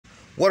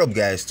What up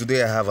guys,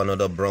 today I have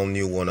another brand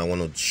new one I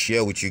want to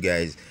share with you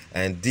guys,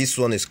 and this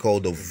one is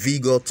called the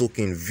Vigor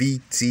Token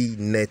VT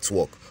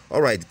network.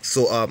 Alright,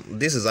 so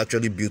this is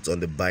actually built on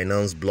the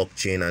Binance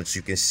blockchain, and as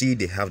you can see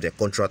they have their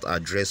contract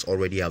address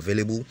already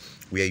available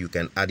where you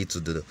can add it to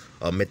the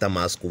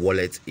MetaMask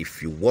wallet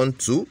if you want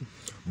to.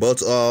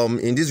 But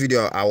in this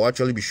video I will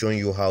actually be showing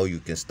you how you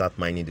can start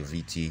mining the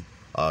VT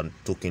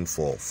token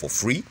for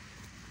free.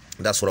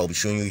 That's what I'll be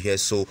showing you here.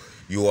 So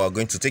you are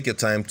going to take your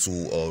time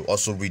to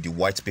also read the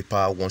white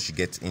paper once you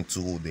get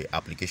into the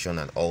application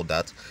and all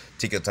that.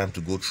 Take your time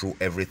to go through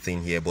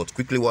everything here. But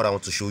quickly, what I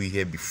want to show you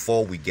here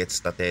before we get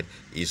started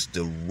is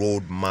the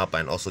roadmap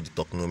and also the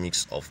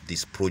tokenomics of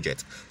this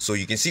project. So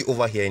you can see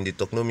over here in the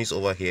tokenomics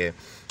over here,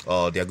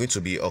 they are going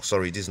to be, oh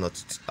sorry, this is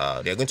not,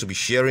 they are going to be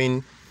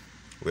sharing.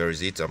 Where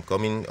is it? I'm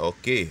coming.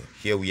 Okay,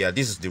 here we are.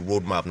 This is the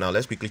roadmap. Now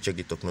let's quickly check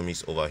the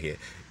tokenomics over here.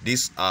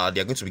 This they are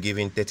going to be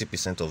giving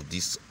 30% of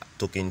this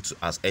token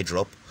as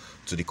airdrop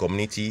to the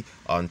community,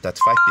 and 35%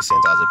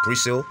 as a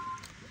pre-sale,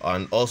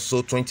 and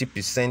also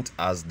 20%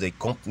 as the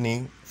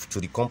company to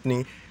the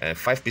company, and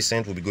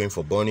 5% will be going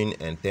for burning,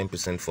 and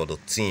 10% for the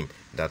team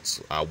that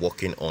are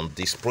working on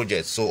this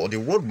project. So on the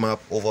roadmap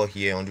over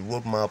here, on the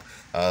roadmap,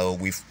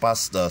 we've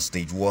passed the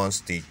stage 1,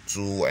 stage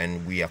 2,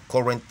 and we are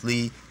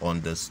currently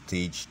on the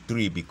stage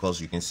 3, because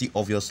you can see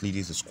obviously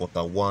this is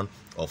Q1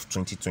 of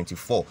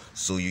 2024.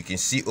 So you can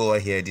see over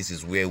here, this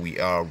is where we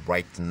are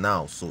right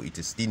now. So it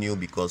is still new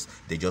because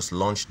they just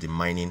launched the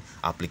mining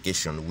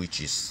application,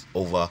 which is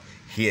over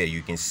here.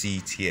 You can see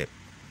it here.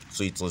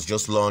 So it was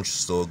just launched.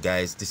 So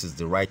guys, this is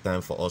the right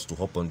time for us to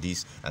hop on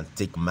this and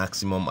take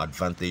maximum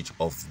advantage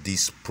of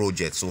this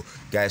project. So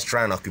guys,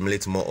 try and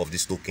accumulate more of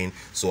this token.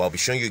 So I'll be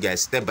showing you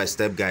guys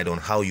step-by-step guide on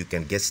how you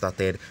can get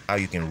started, how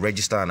you can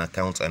register an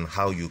account, and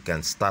how you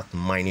can start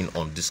mining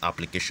on this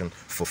application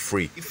for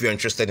free. If you're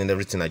interested in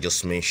everything I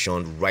just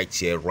mentioned right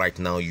here, right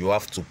now, you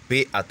have to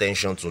pay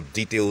attention to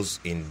details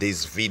in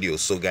this video.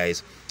 So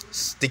guys,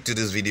 stick to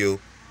this video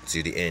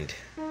to the end.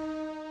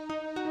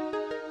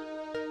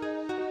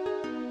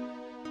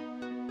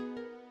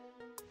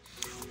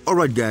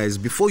 Alright guys,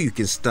 before you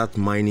can start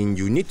mining,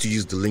 you need to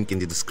use the link in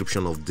the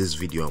description of this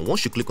video, and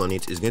once you click on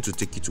it, it's going to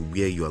take you to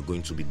where you are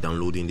going to be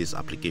downloading this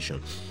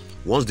application.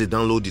 Once the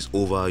download is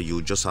over,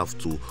 you just have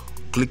to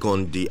click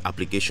on the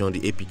application,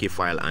 the APK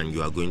file, and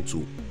you are going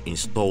to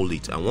install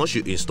it. And once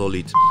you install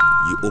it,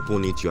 you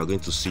open it, you are going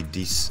to see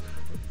this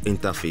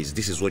interface.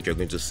 This is what you're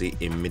going to see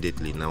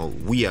immediately. Now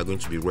we are going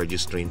to be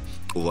registering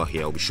over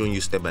here. I'll be showing you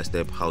step by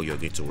step how you're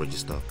going to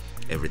register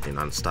everything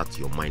and start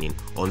your mining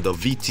on the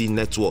VT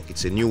network.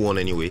 It's a new one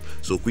anyway,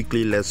 so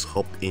quickly let's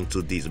hop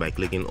into this by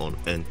clicking on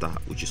enter,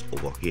 which is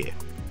over here.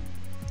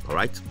 All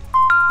right,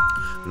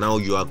 now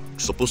you are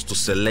supposed to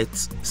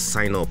select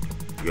sign up.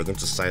 You're going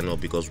to sign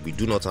up because we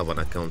do not have an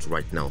account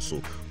right now,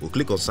 so we'll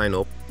click on sign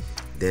up.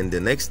 Then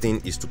the next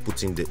thing is to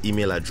put in the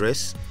email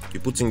address. You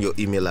put in your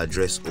email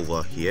address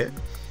over here.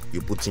 You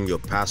put in your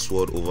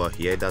password over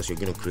here. That's, you're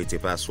going to create a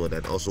password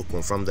and also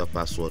confirm the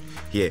password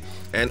here.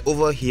 And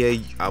over here,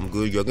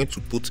 you're going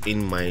to put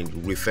in my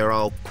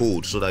referral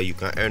code so that you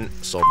can earn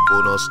some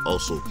bonus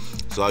also.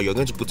 So you're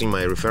going to put in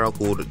my referral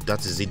code.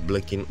 That is it,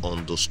 blinking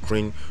on the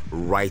screen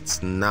right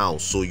now.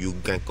 So you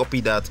can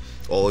copy that,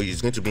 or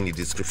it's going to be in the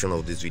description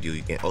of this video.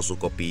 You can also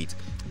copy it,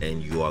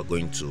 and you are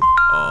going to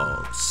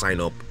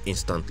sign up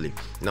instantly.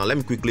 Now let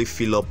me quickly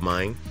fill up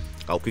mine.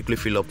 I'll quickly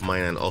fill up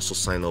mine and also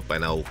sign up,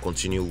 and I'll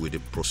continue with the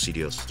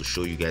procedures to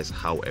show you guys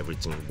how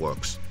everything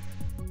works.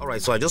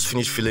 Alright, so I just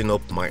finished filling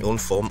up my own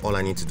form. All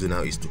I need to do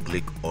now is to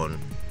click on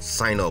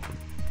sign up.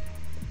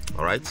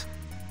 Alright,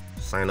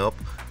 sign up.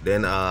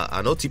 Then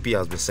an OTP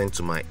has been sent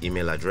to my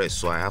email address,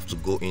 so I have to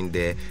go in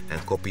there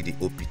and copy the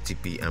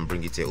OTP and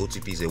bring it here.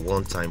 OTP is a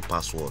one-time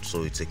password,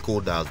 so it's a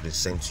code that has been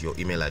sent to your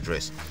email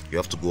address. You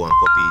have to go and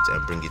copy it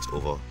and bring it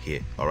over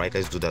here. Alright,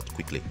 let's do that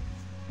quickly.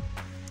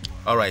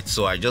 Alright,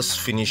 so I just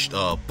finished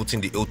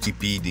putting the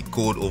OTP, the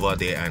code over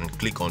there, and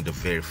click on the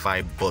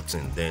verify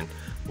button. Then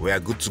we are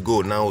good to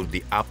go. Now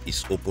the app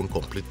is open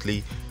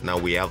completely. Now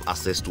we have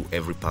access to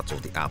every part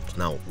of the app.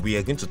 Now we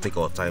are going to take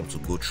our time to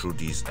go through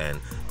this, and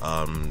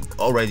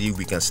already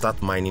we can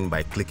start mining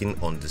by clicking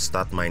on the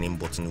start mining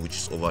button, which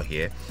is over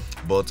here.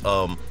 But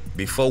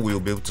before we will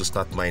be able to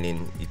start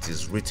mining, it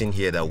is written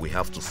here that we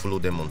have to follow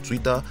them on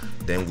Twitter.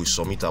 Then we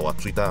submit our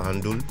Twitter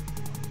handle.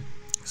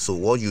 So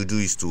what you do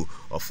is to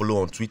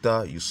follow on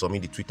Twitter, you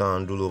submit the Twitter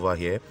handle over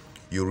here,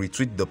 you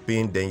retweet the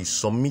pin, then you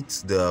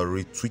submit the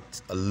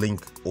retweet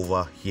link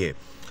over here,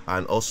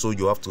 and also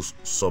you have to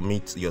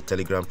submit your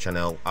Telegram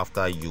channel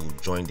after you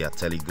join their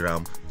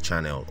Telegram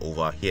channel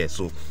over here.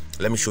 So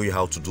let me show you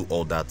how to do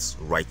all that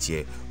right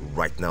here,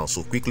 right now.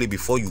 So quickly,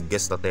 before you get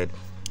started,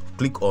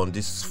 click on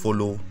this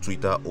follow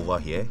Twitter over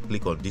here,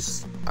 click on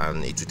this,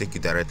 and it will take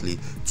you directly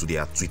to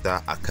their Twitter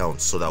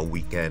account so that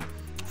we can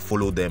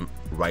follow them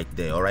right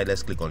there. All right,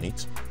 let's click on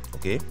it.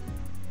 Okay,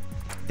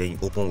 then you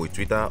open with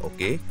Twitter.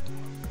 Okay,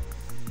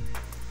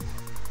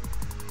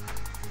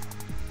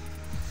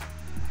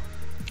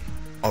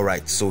 All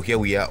right, so here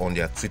we are on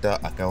their Twitter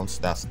account,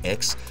 that's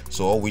X.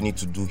 So all we need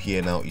to do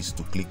here now is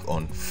to click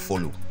on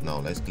follow. Now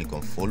let's click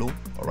on follow.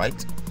 All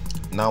right,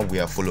 now we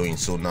are following.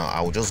 So now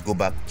I'll just go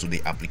back to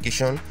the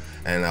application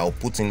and I'll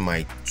put in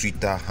my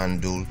Twitter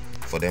handle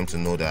for them to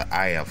know that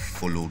I have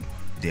followed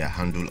their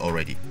handle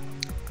already.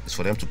 It's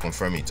for them to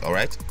confirm it. All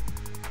right,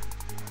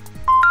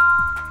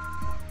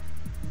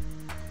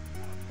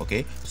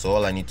 okay, so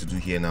all I need to do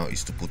here now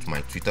is to put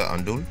my Twitter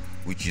handle,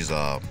 which is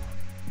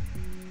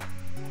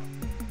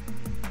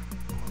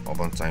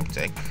Urbantime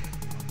Tech.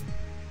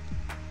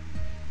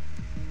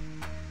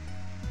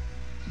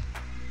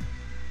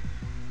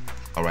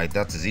 All right,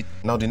 that is it.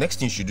 Now the next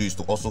thing you should do is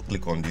to also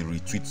click on the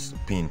retweet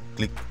pin.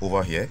 Click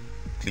over here,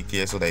 click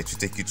here, so that it will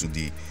take you to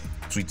the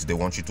tweet they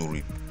want you to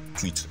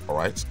retweet. All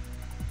right,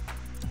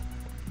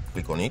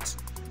 click on it.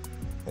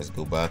 Let's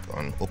go back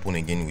and open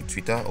again with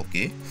Twitter.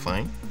 Okay,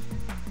 fine.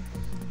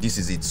 This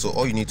is it. So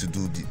all you need to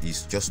do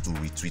is just to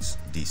retweet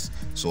this.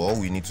 So all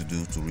we need to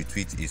do to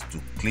retweet is to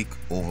click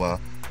over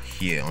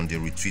here on the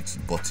retweet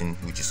button,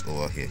 which is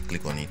over here.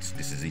 Click on it.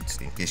 This is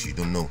it, in case you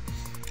don't know.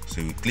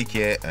 So we click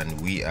here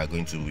and we are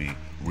going to be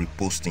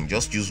reposting.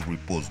 Just use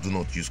repost, do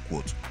not use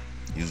quote.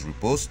 Use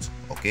repost.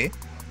 Okay,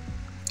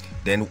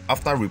 then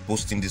after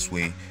reposting this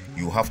way,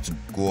 you have to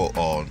go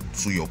on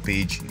to your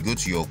page, go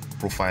to your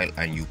profile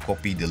and you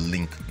copy the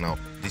link. Now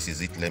this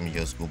is it. Let me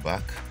just go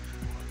back.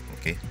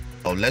 Okay,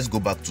 now let's go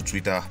back to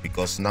Twitter,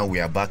 because now we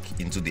are back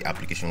into the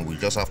application. We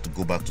just have to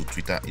go back to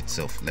Twitter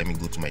itself. Let me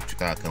go to my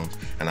Twitter account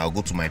and I'll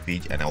go to my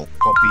page and I'll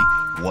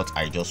copy what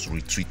I just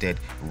retweeted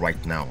right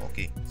now.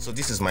 Okay, so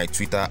this is my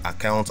Twitter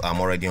account.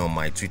 I'm already on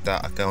my Twitter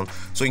account.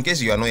 So in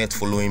case you are not yet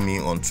following me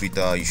on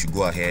Twitter, you should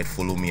go ahead,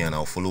 follow me, and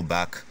I'll follow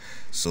back.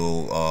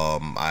 So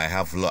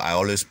I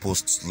always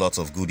post lots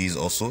of goodies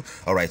also.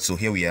 All right, so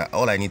here we are.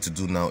 All I need to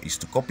do now is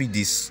to copy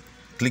this.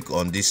 Click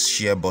on this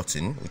share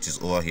button, which is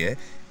over here.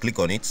 Click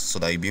on it so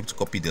that you'll be able to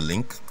copy the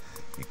link.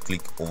 You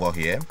click over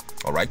here.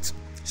 All right,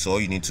 so all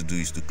you need to do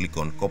is to click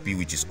on copy,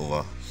 which is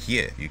over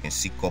here. You can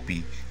see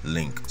copy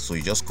link. So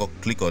you just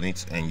click on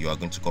it and you are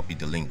going to copy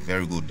the link.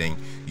 Very good. Then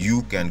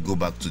you can go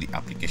back to the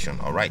application.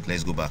 All right,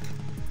 let's go back.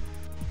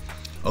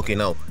 Okay,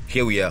 now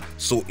here we are.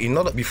 So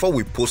before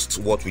we post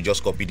what we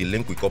just copied, the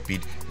link we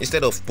copied,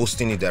 instead of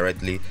posting it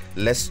directly,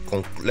 let's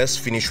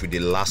finish with the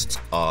last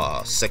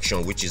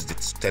section, which is the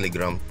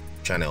Telegram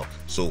channel.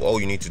 So all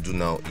you need to do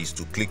now is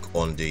to click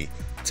on the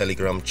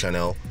Telegram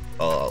channel,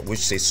 which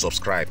says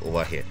subscribe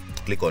over here.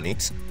 Click on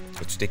it. It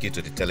will take you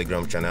to the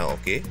Telegram channel.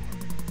 Okay,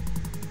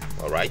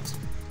 all right,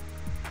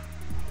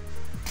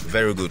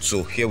 very good.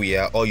 So here we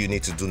are. All you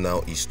need to do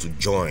now is to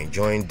join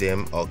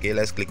them. Okay,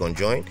 let's click on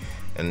join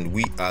and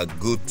we are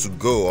good to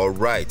go. All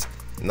right,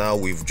 now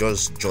we've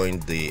just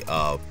joined the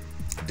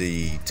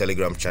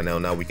Telegram channel.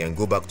 Now we can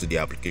go back to the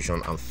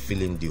application and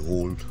fill in the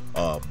whole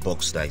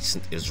box that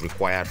is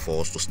required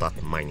for us to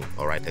start mining.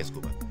 All right, let's go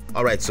back.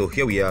 All right, so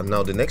here we are.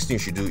 Now the next thing you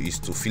should do is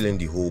to fill in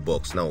the whole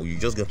box. Now you're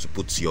just going to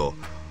put your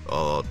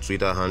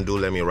Twitter handle.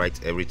 Let me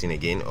write everything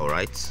again. All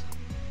right,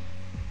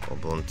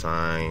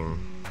 Urbantime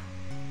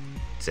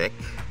Tech.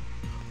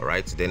 All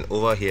right, then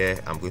over here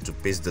I'm going to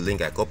paste the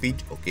link I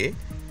copied. Okay,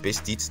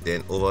 paste it.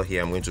 Then over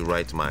here I'm going to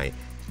write my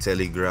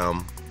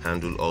Telegram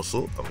handle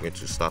also. I'm going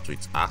to start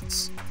with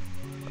 @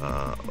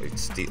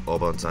 it's the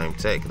Urbantime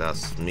Tech.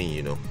 That's me,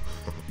 you know.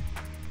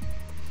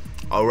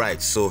 All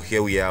right, so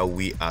here we are.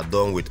 We are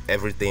done with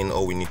everything.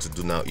 All we need to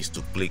do now is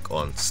to click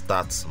on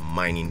start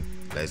mining.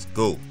 Let's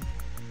go.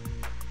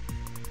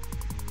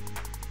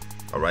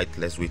 All right,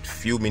 let's wait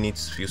few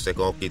minutes, few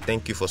seconds. Okay,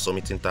 thank you for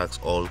submitting tags.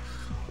 All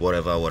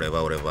whatever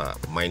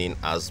mining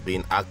has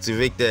been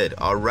activated.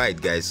 All right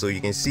guys, so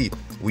you can see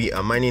we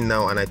are mining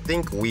now, and I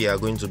think we are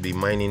going to be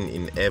mining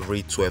in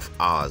every 12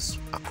 hours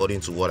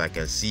according to what I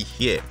can see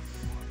here.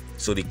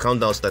 So the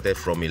countdown started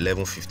from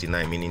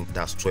 11:59, meaning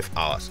that's 12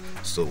 hours.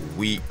 So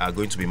we are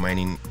going to be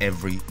mining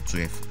every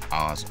 12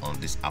 hours on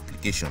this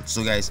application.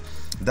 So guys,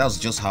 that's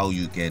just how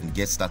you can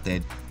get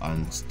started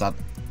and start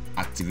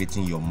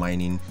activating your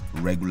mining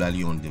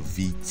regularly on the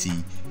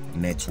VT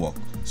network.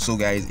 So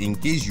guys, in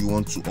case you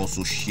want to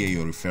also share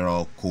your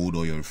referral code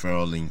or your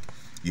referral link,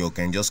 you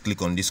can just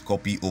click on this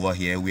copy over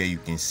here where you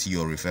can see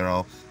your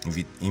referral. If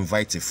it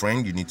invites a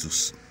friend, you need to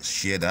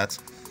share that.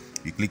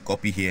 You click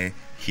copy here.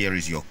 Here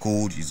is your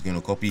code. It's going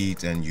to copy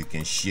it and you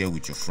can share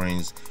with your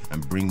friends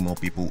and bring more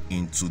people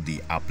into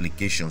the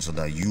application so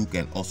that you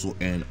can also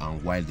earn,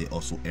 and while they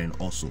also earn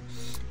also,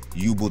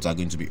 you both are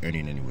going to be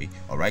earning anyway.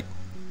 All right,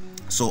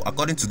 so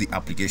according to the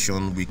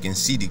application, we can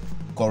see the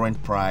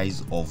current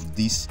price of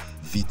this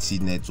VT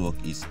network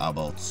is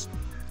about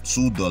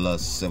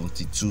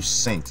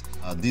 $2.72.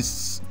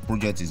 This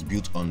project is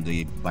built on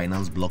the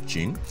Binance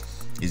blockchain.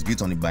 It's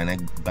built on the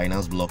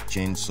Binance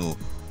blockchain, so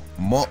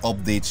more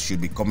updates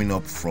should be coming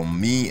up from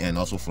me and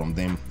also from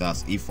them.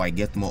 That's if I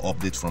get more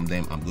updates from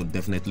them, I'm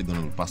definitely going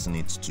to be passing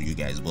it to you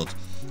guys. But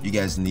you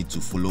guys need to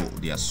follow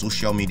their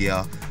social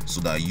media so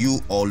that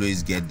you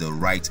always get the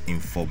right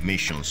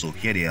information. So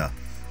here they are.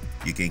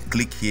 You can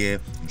click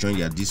here, join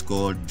their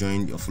Discord,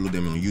 follow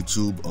them on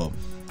YouTube, or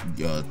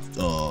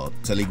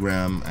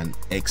Telegram, and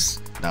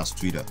X, that's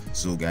Twitter.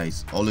 So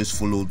guys, always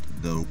follow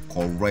the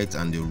correct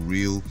and the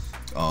real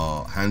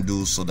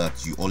handles so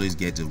that you always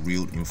get the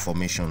real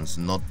information,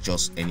 not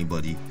just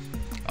anybody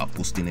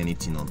posting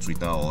anything on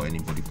Twitter or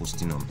anybody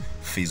posting on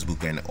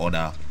Facebook and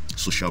other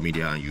social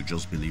media and you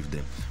just believe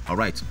them. All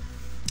right,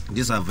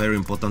 these are very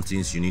important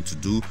things you need to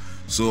do.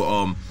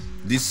 So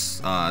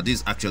this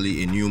is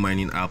actually a new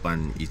mining app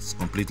and it's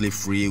completely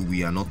free.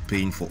 We are not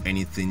paying for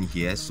anything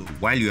here. So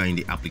while you are in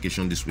the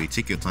application this way,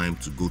 take your time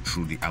to go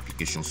through the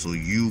application so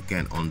you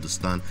can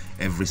understand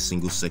every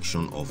single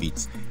section of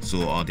it.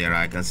 So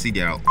I can see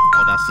there are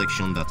other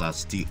sections that are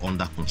still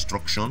under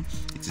construction.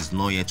 It is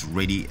not yet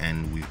ready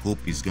and we hope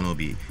it's gonna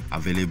be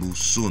available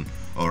soon.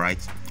 All right,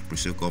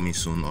 pre-sale coming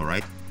soon. All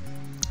right,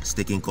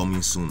 staking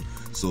coming soon.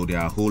 So there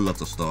are a whole lot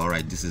of stuff. All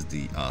right, this is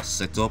the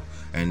setup,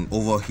 and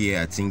over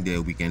here I think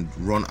that we can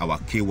run our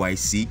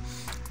KYC.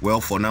 Well,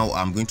 for now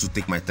I'm going to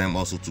take my time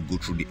also to go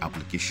through the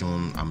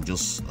application. I'm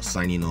just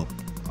signing up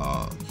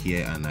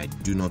here and I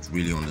do not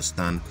really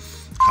understand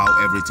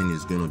how everything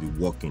is going to be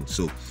working,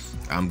 so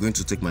I'm going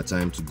to take my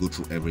time to go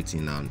through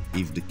everything. And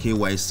if the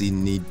KYC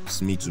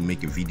needs me to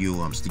make a video,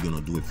 I'm still going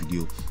to do a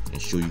video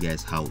and show you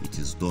guys how it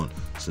is done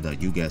so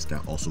that you guys can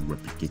also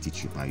replicate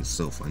it by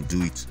yourself and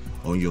do it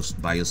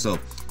by yourself.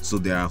 So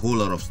there are a whole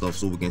lot of stuff.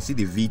 So we can see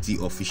the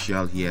VT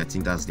official here. I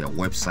think that's their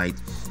website.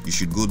 You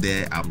should go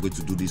there. I'm going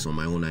to do this on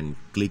my own and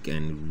click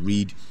and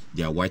read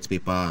their white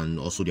paper and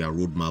also their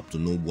roadmap to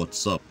know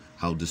what's up,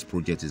 how this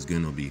project is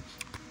going to be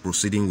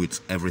proceeding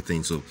with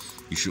everything. So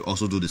you should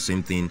also do the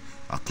same thing.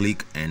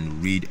 Click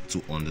and read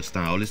to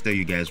understand. I always tell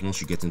you guys, once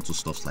you get into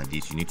stuff like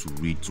this, you need to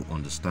read to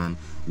understand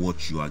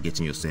what you are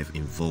getting yourself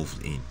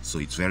involved in. So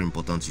it's very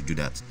important to do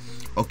that.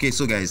 Okay,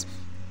 so guys,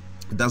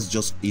 that's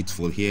just it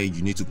for here.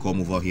 You need to come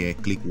over here,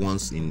 click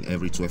once in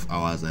every 12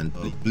 hours, and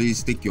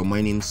please take your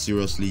mining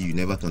seriously. You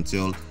never can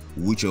tell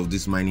which of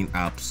these mining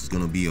apps is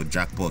going to be your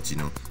jackpot, you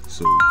know,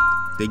 so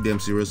take them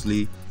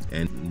seriously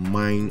and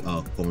mine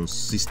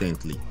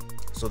consistently.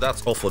 So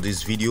that's all for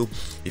this video.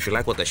 If you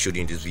like what I showed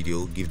you in this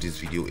video, give this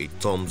video a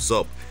thumbs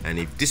up, and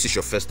if this is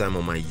your first time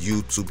on my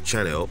YouTube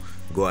channel,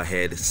 go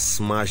ahead,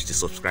 smash the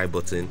subscribe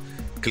button,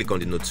 click on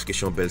the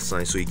notification bell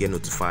sign so you get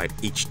notified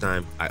each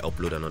time I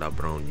upload another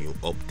brand new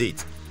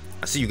update.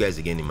 I'll see you guys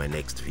again in my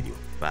next video.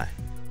 Bye.